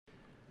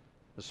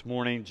This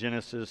morning,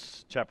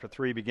 Genesis chapter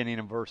 3, beginning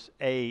in verse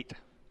 8.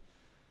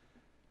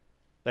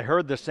 They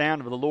heard the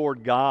sound of the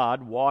Lord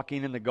God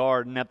walking in the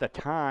garden at the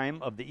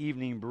time of the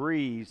evening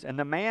breeze, and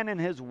the man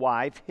and his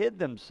wife hid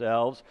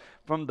themselves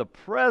from the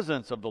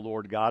presence of the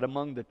Lord God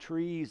among the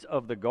trees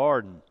of the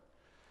garden.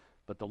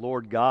 But the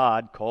Lord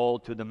God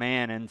called to the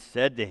man and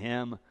said to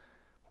him,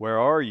 "Where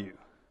are you?"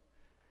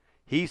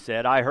 He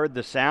said, "I heard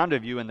the sound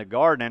of you in the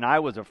garden, and I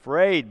was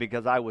afraid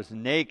because I was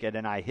naked,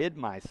 and I hid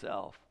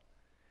myself."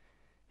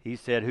 He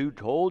said, "Who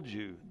told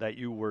you that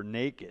you were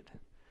naked?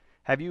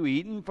 Have you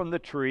eaten from the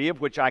tree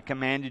of which I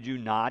commanded you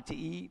not to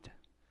eat?"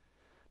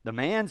 The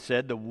man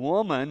said, "The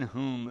woman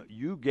whom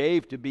you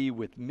gave to be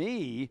with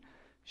me,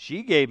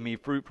 she gave me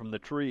fruit from the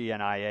tree,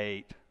 and I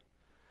ate."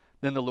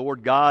 Then the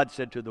Lord God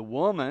said to the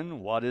woman,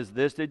 "What is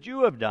this that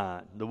you have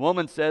done?" The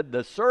woman said,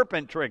 "The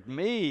serpent tricked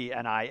me,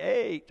 and I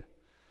ate."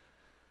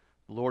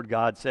 The Lord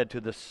God said to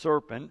the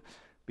serpent,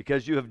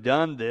 "Because you have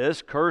done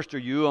this, cursed are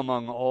you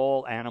among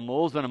all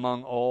animals and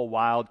among all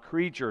wild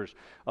creatures.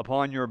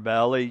 Upon your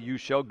belly you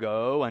shall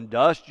go, and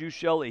dust you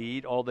shall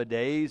eat all the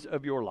days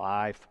of your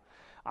life.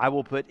 I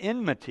will put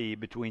enmity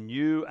between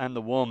you and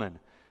the woman,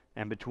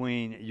 and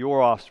between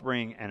your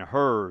offspring and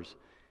hers.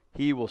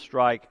 He will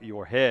strike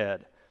your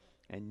head,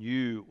 and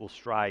you will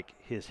strike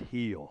his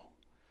heel."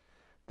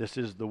 This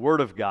is the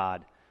word of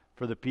God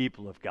for the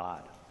people of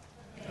God.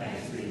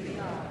 Thanks be to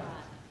God.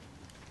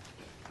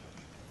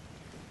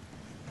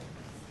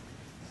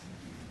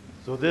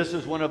 So this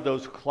is one of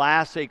those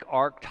classic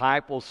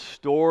archetypal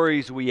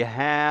stories we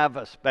have,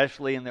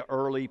 especially in the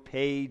early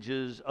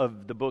pages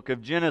of the book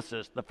of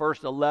Genesis. The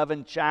first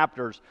 11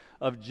 chapters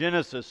of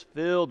Genesis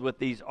filled with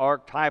these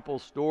archetypal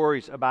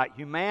stories about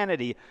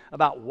humanity,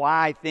 about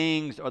why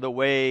things are the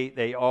way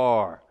they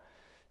are.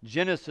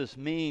 Genesis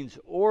means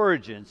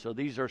origin, so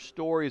these are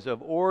stories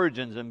of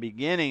origins and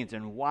beginnings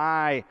and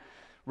why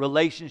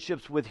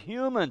relationships with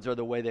humans are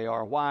the way they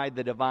are, why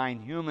the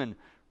divine-human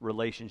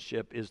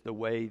relationship is the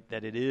way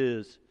that it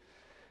is.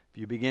 If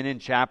you begin in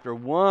chapter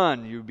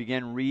 1, you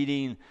begin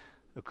reading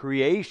the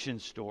creation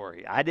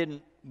story. I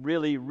didn't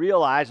really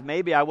realize,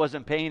 maybe I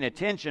wasn't paying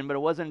attention, but it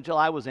wasn't until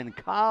I was in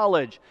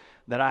college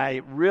that I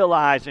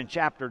realized in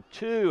chapter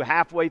 2,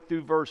 halfway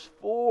through verse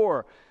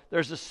 4,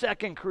 there's a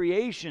second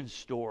creation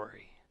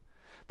story.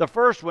 The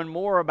first one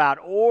more about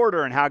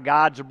order and how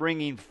God's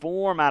bringing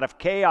form out of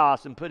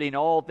chaos and putting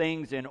all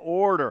things in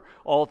order,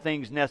 all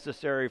things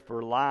necessary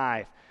for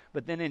life.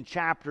 But then in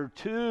chapter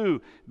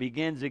 2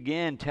 begins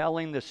again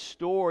telling the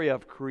story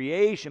of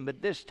creation,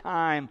 but this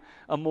time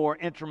a more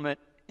intimate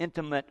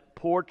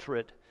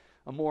portrait,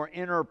 a more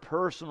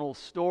interpersonal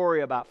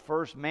story about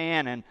first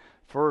man and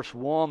first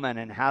woman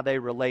and how they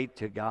relate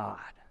to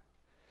God.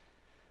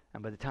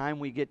 And by the time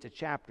we get to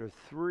chapter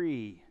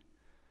 3,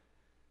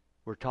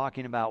 we're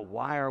talking about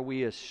why are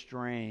we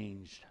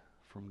estranged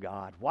from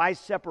God? Why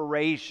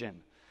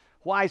separation?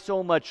 Why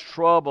so much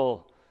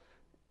trouble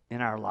in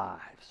our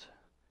lives?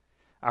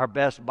 Our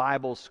best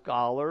Bible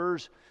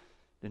scholars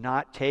do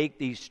not take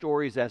these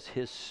stories as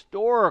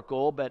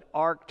historical, but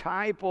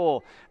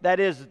archetypal. That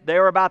is,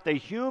 they're about the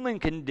human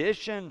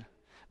condition.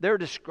 They're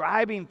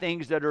describing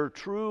things that are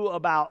true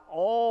about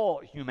all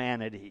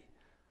humanity,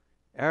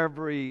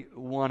 every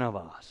one of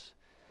us.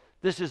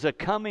 This is a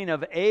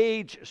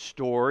coming-of-age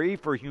story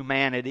for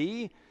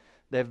humanity.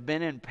 They've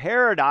been in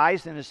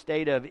paradise in a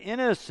state of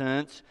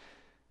innocence,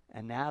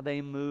 and now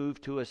they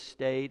move to a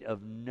state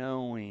of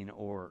knowing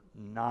or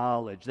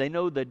knowledge. They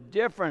know the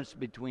difference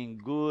between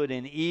good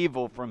and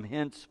evil from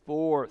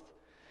henceforth.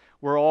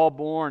 We're all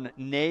born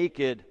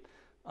naked,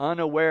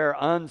 unaware,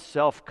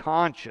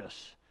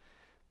 unself-conscious.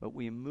 But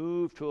we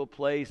move to a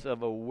place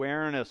of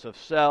awareness of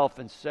self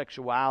and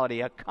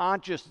sexuality, a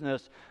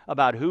consciousness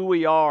about who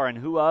we are and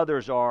who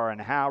others are and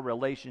how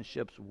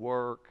relationships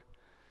work.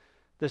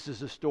 This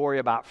is a story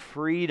about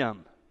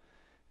freedom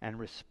and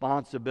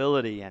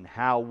responsibility and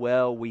how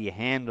well we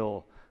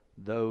handle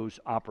those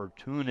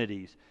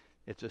opportunities.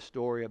 It's a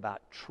story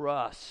about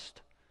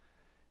trust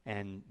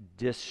and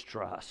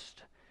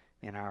distrust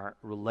in our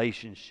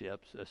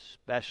relationships,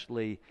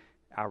 especially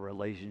our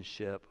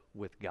relationship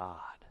with God.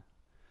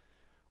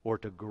 Or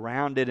to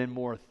ground it in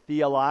more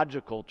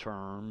theological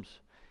terms,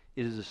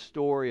 it is a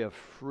story of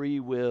free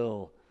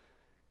will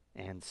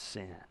and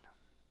sin.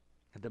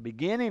 At the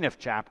beginning of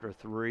chapter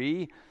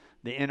 3,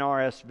 the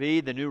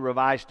NRSV, the New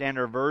Revised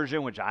Standard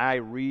Version, which I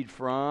read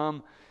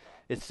from,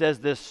 it says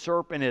this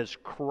serpent is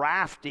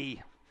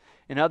crafty.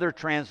 In other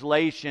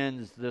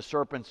translations, the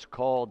serpent's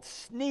called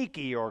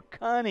sneaky or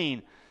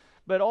cunning.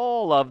 But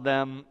all of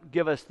them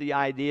give us the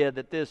idea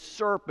that this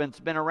serpent's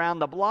been around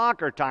the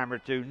block a time or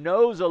two,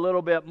 knows a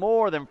little bit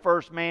more than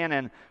first man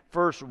and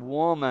first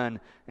woman,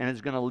 and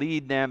is going to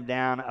lead them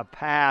down a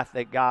path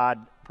that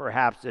God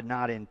perhaps did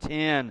not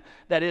intend.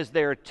 That is,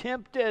 they're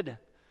tempted.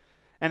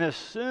 And as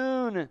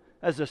soon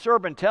as the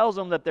serpent tells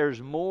them that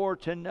there's more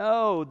to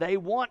know, they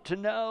want to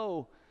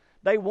know.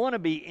 They want to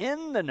be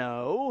in the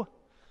know.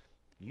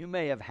 You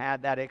may have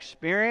had that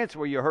experience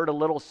where you heard a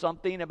little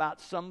something about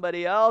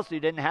somebody else.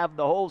 You didn't have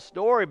the whole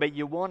story, but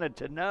you wanted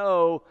to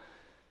know.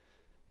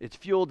 It's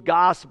fueled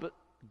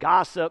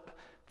gossip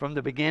from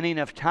the beginning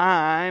of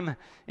time.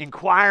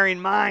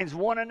 Inquiring minds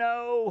want to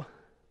know,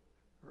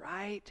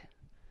 right?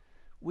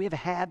 We've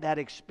had that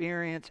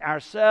experience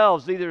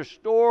ourselves. These are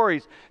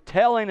stories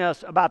telling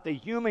us about the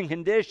human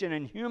condition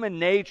and human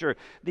nature.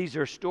 These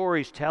are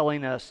stories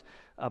telling us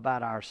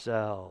about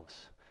ourselves.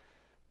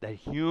 That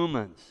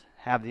humans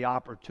have the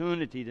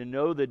opportunity to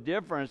know the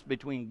difference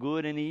between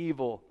good and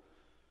evil,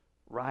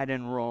 right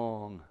and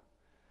wrong.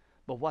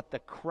 But what the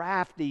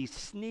crafty,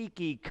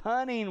 sneaky,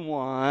 cunning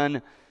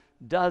one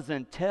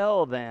doesn't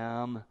tell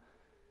them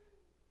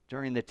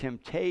during the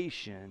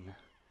temptation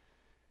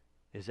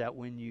is that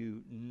when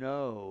you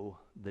know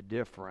the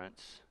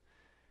difference,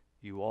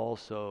 you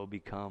also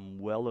become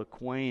well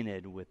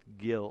acquainted with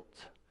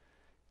guilt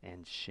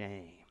and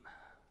shame.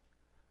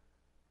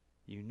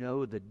 You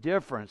know the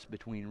difference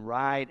between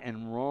right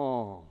and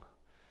wrong.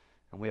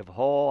 And we have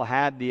all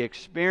had the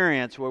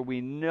experience where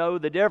we know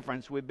the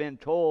difference. We've been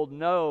told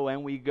no,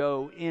 and we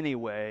go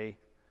anyway.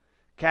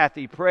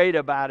 Kathy prayed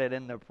about it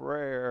in the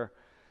prayer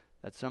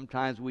that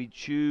sometimes we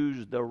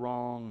choose the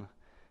wrong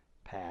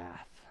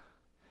path.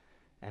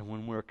 And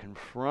when we're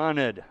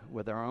confronted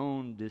with our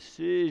own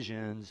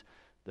decisions,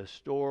 the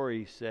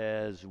story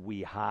says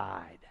we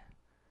hide,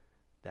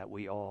 that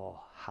we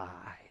all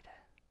hide.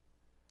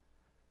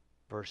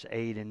 Verse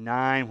 8 and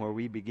 9, where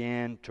we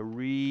began to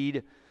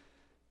read,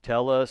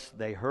 tell us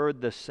they heard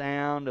the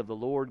sound of the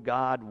Lord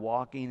God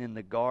walking in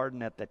the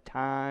garden at the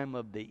time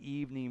of the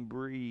evening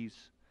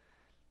breeze.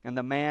 And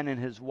the man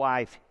and his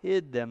wife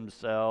hid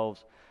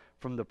themselves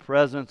from the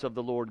presence of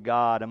the Lord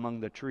God among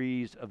the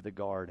trees of the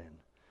garden.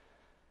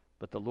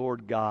 But the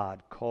Lord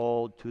God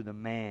called to the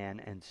man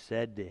and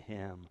said to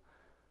him,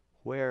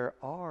 "Where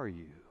are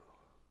you?"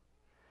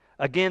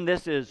 Again,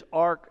 this is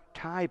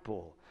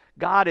archetypal.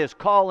 God is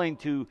calling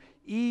to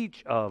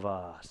each of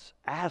us,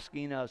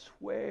 asking us,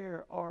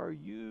 where are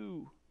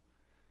you?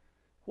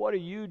 What are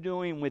you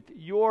doing with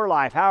your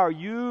life? How are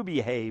you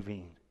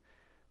behaving?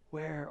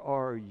 Where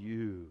are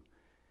you?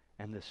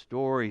 And the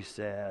story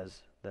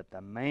says that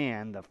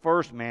the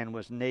first man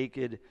was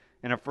naked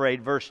and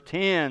afraid. Verse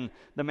 10,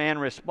 the man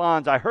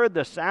responds, "I heard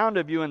the sound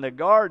of you in the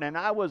garden, and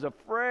I was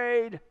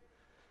afraid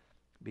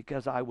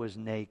because I was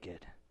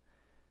naked,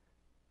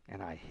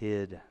 and I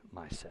hid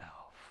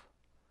myself."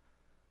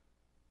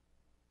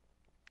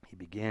 He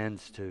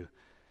begins to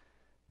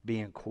be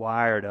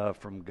inquired of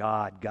from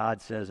God.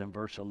 God says in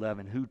verse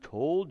 11, "Who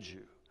told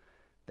you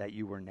that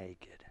you were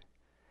naked?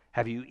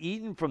 Have you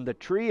eaten from the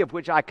tree of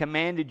which I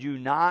commanded you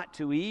not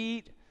to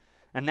eat?"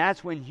 And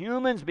that's when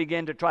humans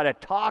begin to try to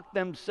talk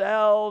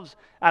themselves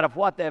out of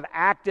what they've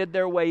acted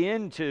their way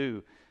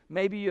into.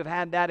 Maybe you've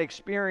had that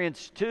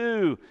experience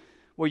too,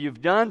 where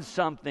you've done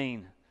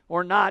something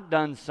or not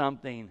done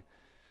something,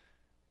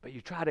 but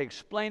you try to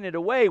explain it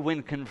away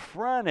when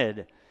confronted.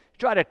 You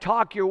try to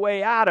talk your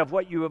way out of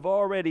what you have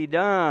already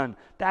done.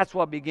 That's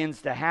what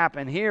begins to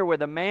happen here, where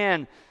the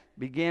man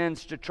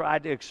begins to try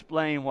to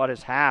explain what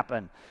has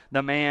happened.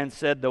 The man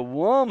said, "The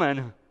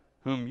woman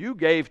whom you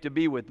gave to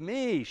be with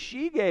me,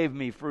 she gave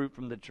me fruit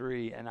from the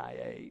tree, and I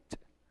ate."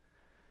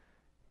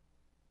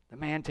 The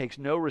man takes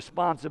no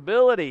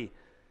responsibility,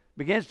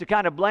 begins to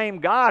kind of blame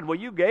God. "Well,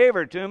 you gave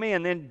her to me,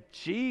 and then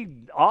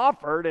she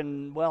offered,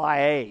 and, well, I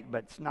ate,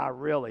 but it's not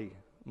really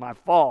my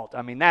fault."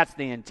 I mean, that's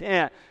the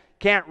intent.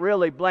 Can't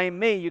really blame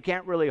me. You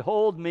can't really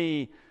hold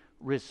me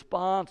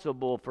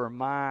responsible for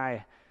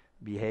my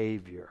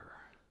behavior.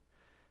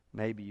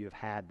 Maybe you've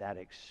had that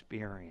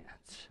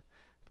experience,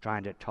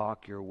 trying to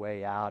talk your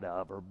way out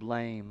of or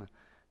blame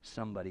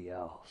somebody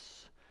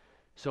else.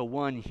 So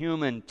one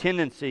human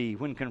tendency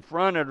when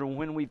confronted or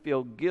when we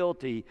feel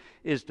guilty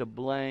is to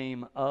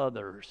blame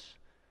others.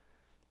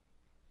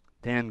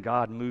 Then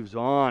God moves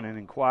on and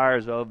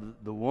inquires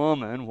of the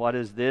woman, "What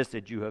is this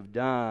that you have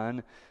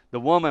done?"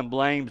 The woman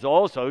blames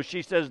also.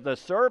 She says, "The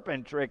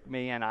serpent tricked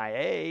me and I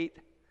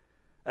ate."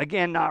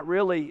 Again, not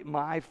really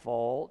my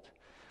fault.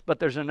 But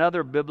there's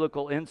another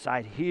biblical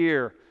insight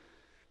here,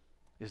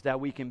 is that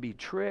we can be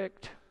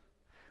tricked,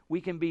 we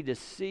can be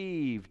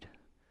deceived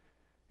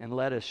and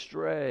led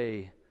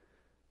astray.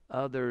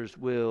 Others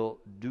will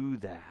do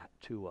that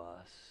to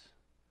us.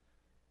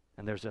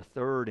 And there's a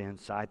third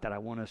insight that I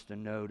want us to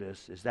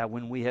notice, is that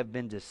when we have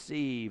been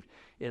deceived,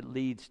 it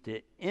leads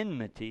to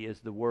enmity,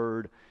 is the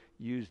word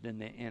used in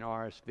the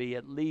NRSV.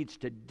 It leads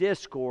to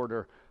discord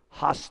or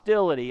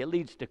hostility. It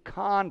leads to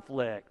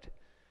conflict.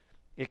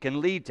 It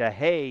can lead to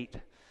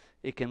hate.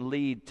 It can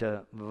lead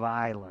to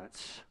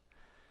violence.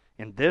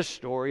 In this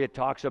story, it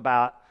talks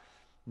about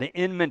the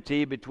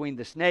enmity between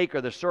the snake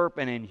or the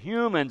serpent and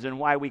humans, and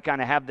why we kind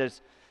of have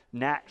this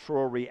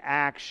natural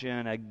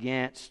reaction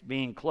against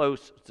being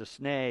close to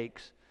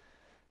snakes.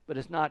 But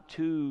it's not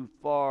too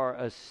far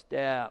a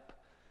step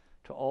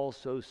to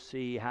also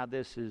see how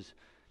this is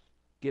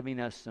giving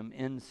us some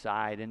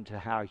insight into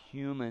how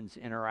humans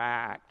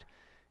interact.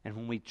 And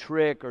when we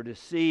trick or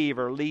deceive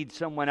or lead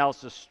someone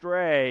else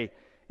astray,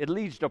 It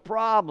leads to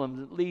problems.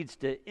 It leads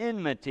to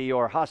enmity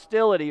or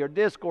hostility or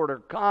discord or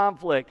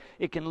conflict.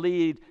 It can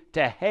lead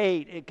to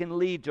hate. It can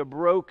lead to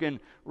broken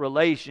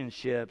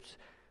relationships.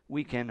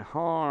 We can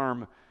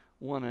harm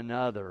one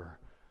another.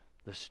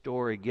 The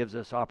story gives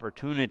us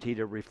opportunity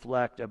to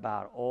reflect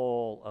about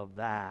all of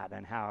that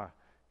and how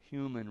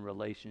human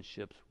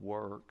relationships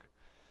work.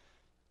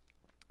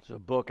 It's a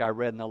book I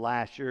read in the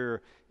last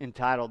year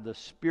entitled The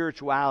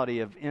Spirituality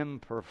of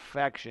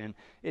Imperfection.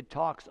 It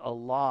talks a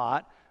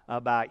lot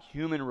about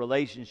human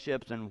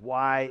relationships and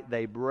why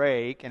they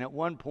break. And at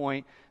one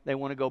point, they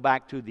want to go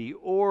back to the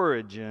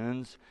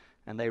origins,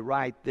 and they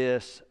write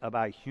this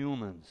about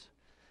humans.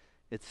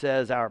 It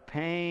says, our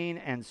pain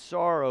and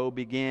sorrow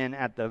begin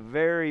at the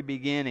very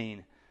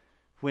beginning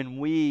when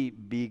we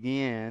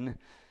begin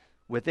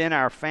within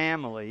our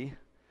family.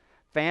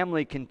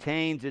 Family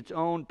contains its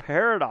own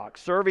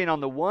paradox, serving on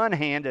the one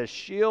hand as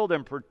shield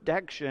and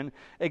protection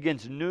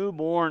against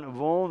newborn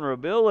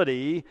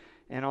vulnerability,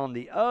 and on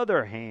the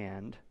other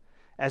hand,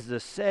 as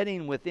the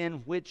setting within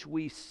which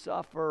we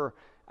suffer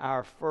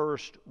our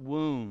first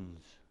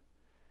wounds.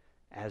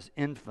 As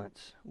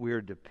infants, we are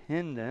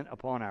dependent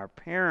upon our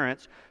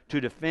parents to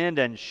defend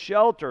and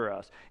shelter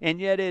us, and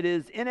yet it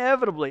is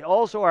inevitably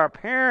also our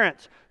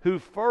parents who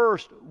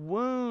first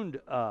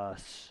wound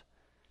us.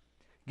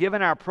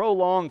 Given our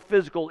prolonged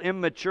physical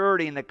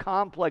immaturity and the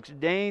complex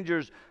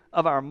dangers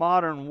of our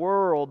modern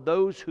world,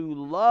 those who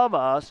love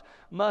us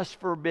must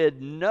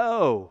forbid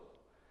no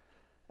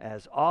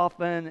as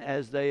often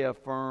as they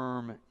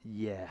affirm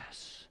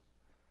yes.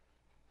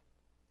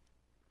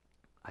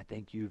 I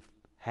think you've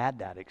had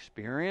that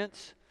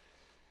experience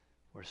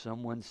where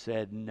someone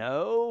said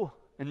no,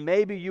 and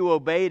maybe you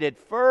obeyed at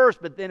first,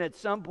 but then at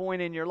some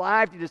point in your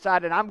life you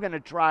decided, I'm going to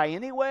try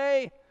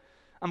anyway.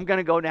 I'm going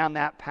to go down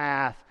that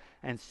path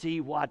and see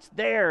what's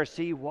there,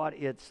 see what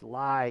it's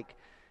like.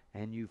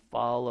 And you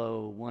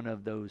follow one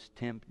of those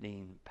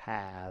tempting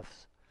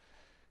paths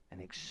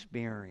and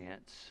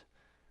experience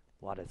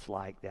what it's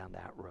like down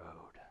that road.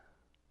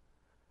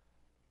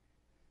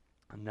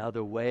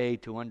 Another way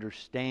to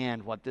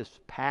understand what this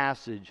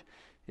passage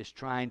is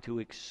trying to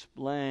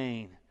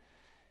explain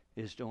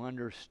is to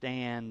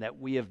understand that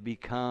we have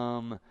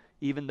become,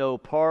 even though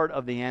part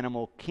of the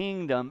animal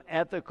kingdom,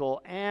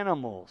 ethical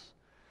animals.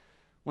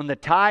 When the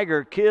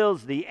tiger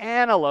kills the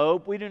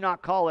antelope, we do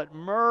not call it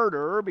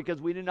murder because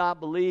we do not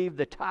believe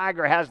the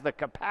tiger has the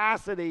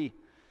capacity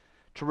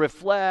to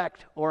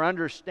reflect or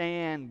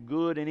understand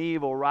good and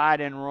evil, right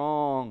and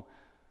wrong.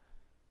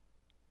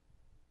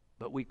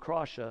 But we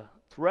cross a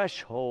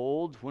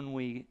threshold when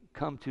we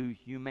come to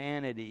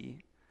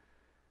humanity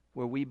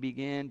where we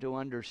begin to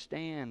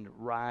understand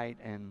right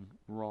and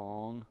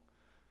wrong.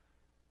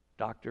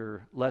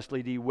 Dr.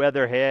 Leslie D.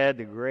 Weatherhead,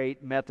 the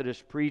great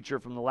Methodist preacher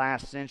from the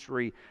last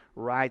century,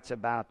 writes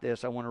about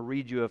this. I want to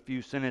read you a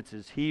few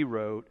sentences he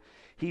wrote.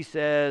 He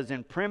says,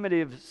 in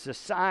primitive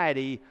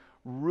society,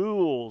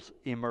 rules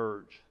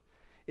emerge.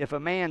 If a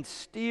man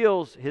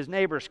steals his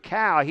neighbor's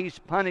cow, he's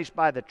punished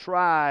by the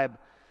tribe.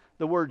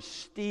 The word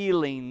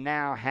stealing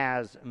now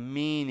has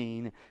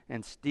meaning,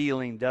 and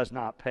stealing does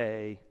not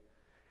pay.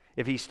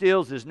 If he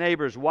steals his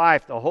neighbor's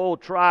wife, the whole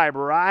tribe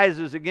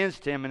rises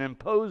against him and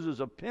imposes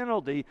a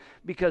penalty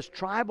because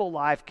tribal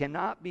life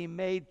cannot be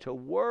made to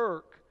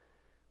work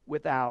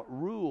without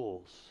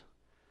rules.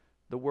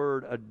 The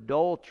word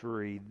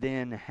adultery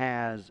then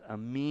has a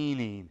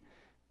meaning,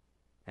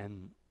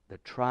 and the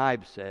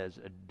tribe says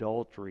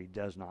adultery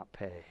does not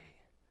pay.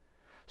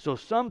 So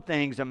some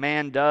things a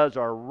man does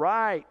are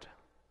right,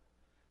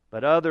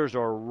 but others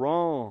are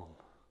wrong.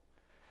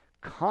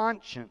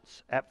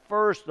 Conscience, at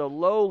first the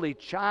lowly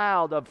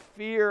child of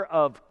fear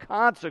of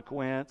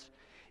consequence,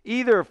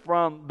 either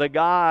from the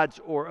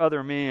gods or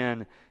other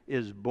men,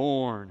 is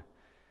born,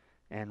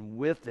 and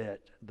with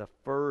it the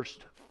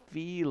first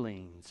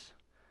feelings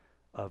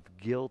of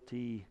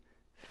guilty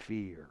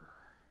fear.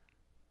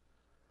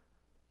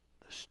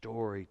 The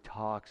story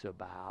talks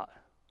about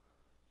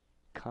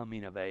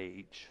coming of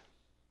age,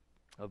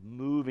 of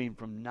moving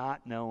from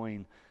not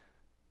knowing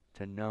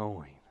to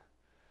knowing.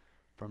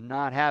 From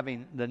not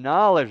having the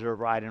knowledge of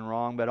right and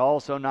wrong, but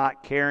also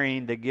not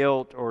carrying the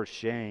guilt or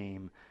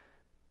shame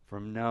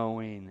from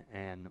knowing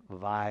and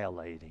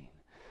violating.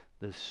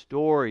 The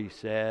story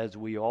says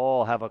we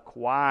all have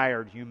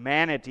acquired,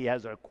 humanity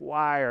has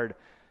acquired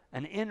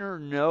an inner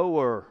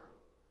knower,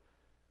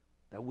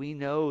 that we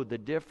know the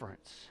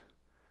difference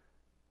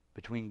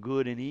between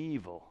good and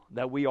evil,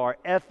 that we are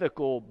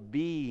ethical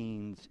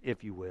beings,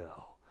 if you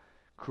will,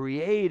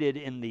 created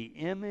in the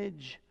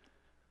image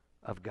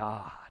of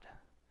God.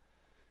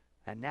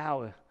 And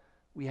now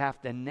we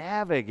have to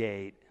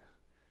navigate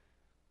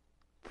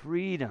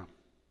freedom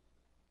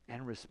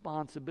and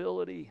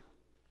responsibility.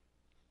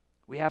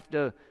 We have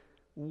to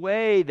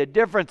weigh the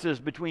differences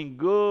between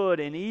good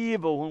and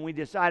evil when we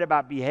decide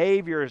about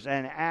behaviors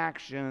and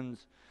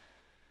actions.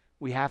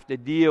 We have to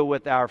deal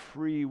with our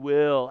free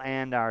will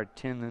and our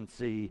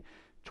tendency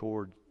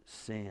toward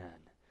sin.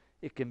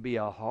 It can be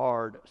a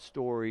hard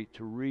story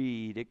to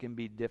read. It can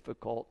be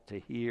difficult to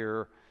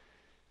hear.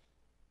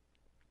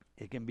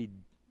 It can be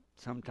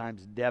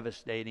sometimes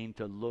devastating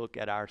to look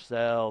at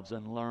ourselves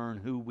and learn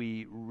who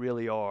we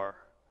really are.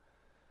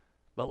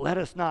 But let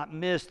us not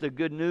miss the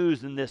good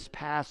news in this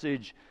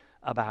passage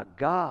about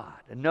God.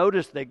 And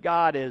notice that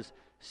God is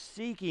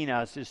seeking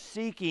us, is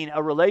seeking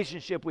a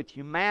relationship with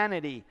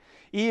humanity.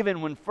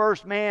 Even when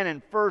first man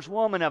and first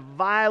woman have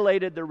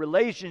violated the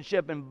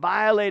relationship and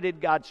violated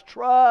God's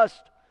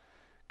trust,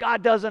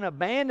 God doesn't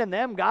abandon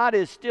them. God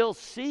is still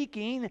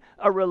seeking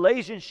a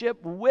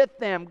relationship with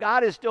them.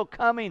 God is still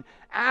coming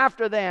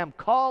after them,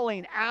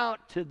 calling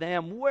out to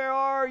them, "Where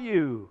are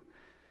you?"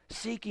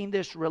 Seeking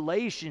this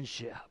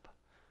relationship,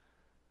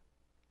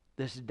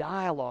 this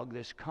dialogue,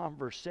 this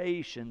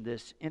conversation,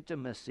 this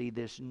intimacy,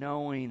 this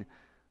knowing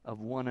of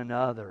one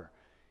another.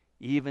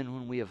 Even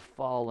when we have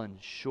fallen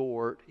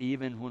short,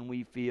 even when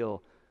we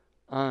feel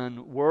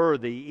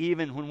unworthy,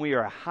 even when we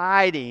are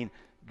hiding,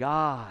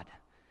 God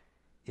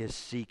is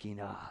seeking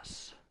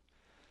us.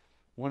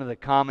 One of the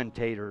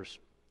commentators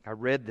I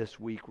read this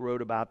week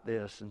wrote about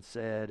this and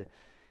said,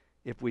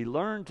 if we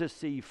learn to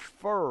see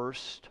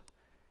first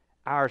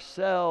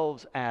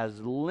ourselves as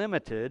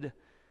limited,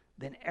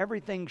 then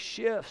everything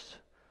shifts.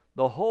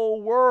 The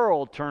whole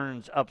world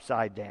turns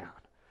upside down.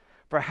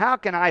 For how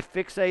can I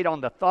fixate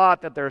on the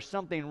thought that there's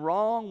something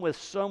wrong with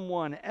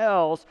someone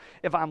else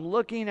if I'm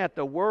looking at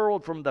the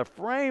world from the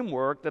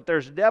framework that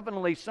there's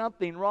definitely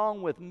something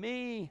wrong with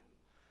me?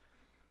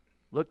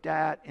 Looked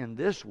at in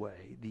this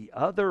way, the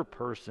other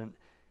person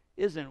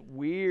isn't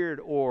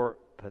weird or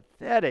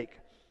pathetic,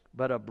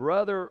 but a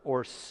brother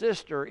or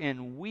sister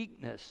in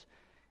weakness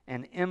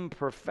and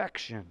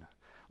imperfection.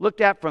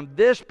 Looked at from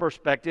this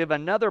perspective,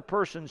 another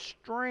person's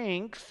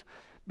strengths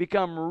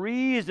become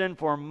reason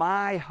for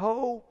my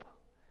hope.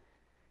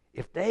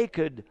 If they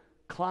could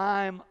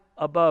climb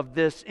above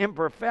this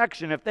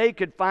imperfection, if they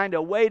could find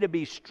a way to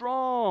be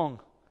strong,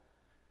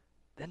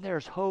 then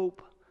there's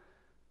hope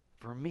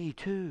for me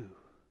too.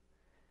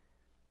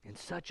 In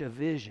such a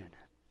vision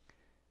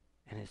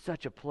and in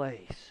such a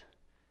place,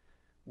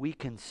 we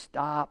can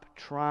stop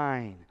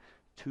trying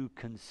to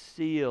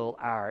conceal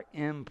our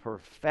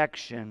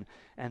imperfection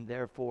and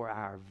therefore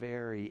our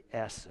very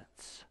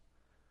essence.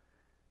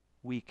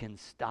 We can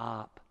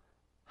stop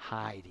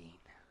hiding.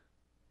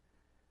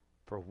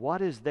 For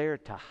what is there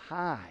to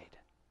hide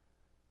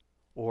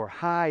or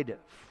hide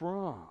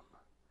from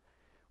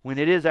when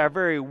it is our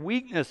very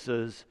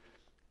weaknesses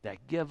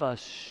that give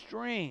us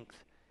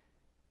strength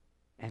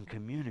and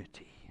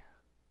community?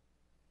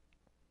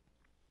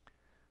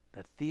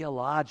 The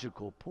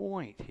theological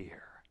point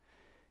here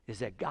is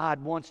that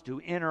God wants to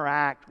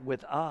interact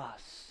with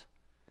us.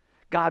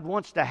 God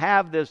wants to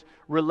have this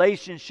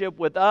relationship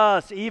with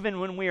us even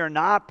when we are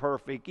not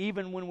perfect,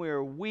 even when we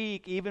are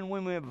weak, even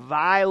when we have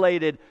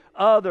violated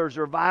others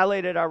or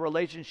violated our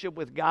relationship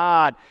with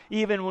God,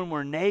 even when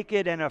we're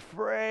naked and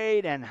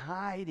afraid and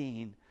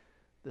hiding.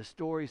 The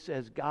story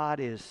says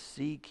God is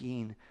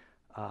seeking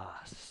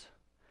us.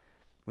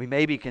 We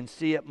maybe can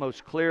see it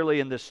most clearly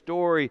in the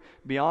story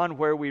beyond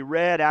where we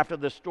read. After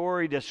the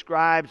story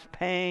describes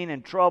pain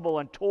and trouble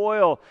and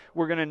toil,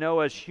 we're going to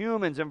know as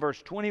humans. In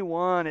verse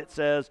 21 it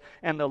says,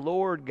 "And the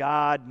Lord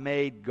God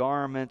made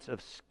garments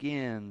of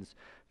skins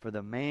for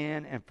the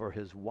man and for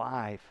his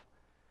wife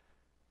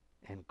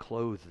and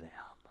clothed them."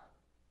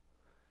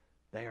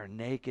 They are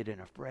naked and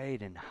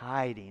afraid and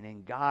hiding,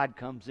 and God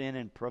comes in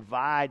and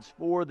provides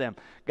for them.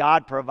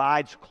 God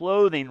provides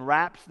clothing,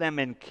 wraps them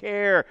in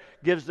care,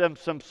 gives them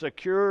some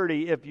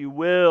security, if you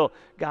will.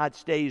 God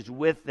stays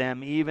with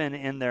them even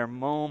in their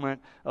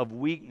moment of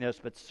weakness,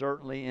 but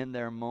certainly in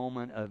their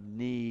moment of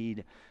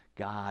need,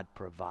 God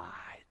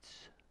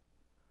provides.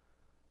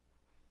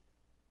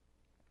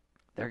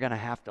 They're going to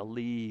have to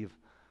leave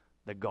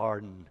the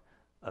garden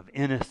of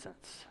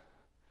innocence.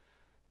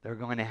 They're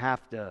going to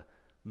have to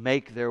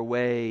make their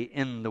way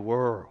in the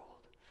world.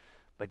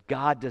 But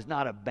God does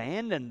not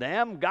abandon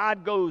them.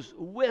 God goes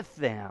with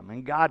them,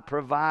 and God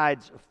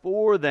provides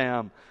for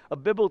them. A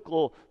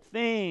biblical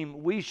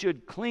theme we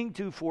should cling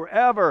to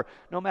forever,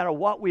 no matter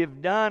what we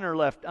have done or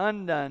left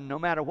undone, no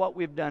matter what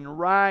we've done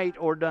right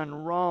or done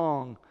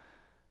wrong.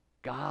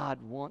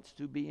 God wants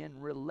to be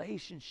in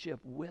relationship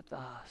with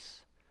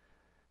us.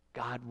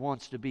 God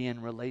wants to be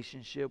in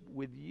relationship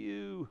with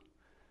you.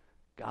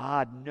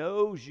 God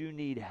knows you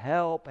need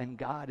help, and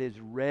God is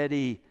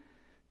ready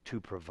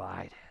to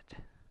provide it.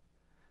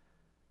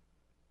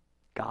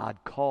 God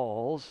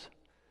calls,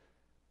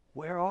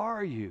 "Where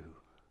are you?"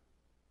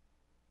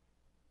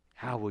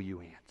 How will you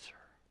answer?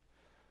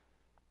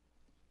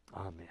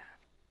 Amen.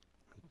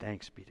 And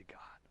thanks be to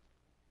God.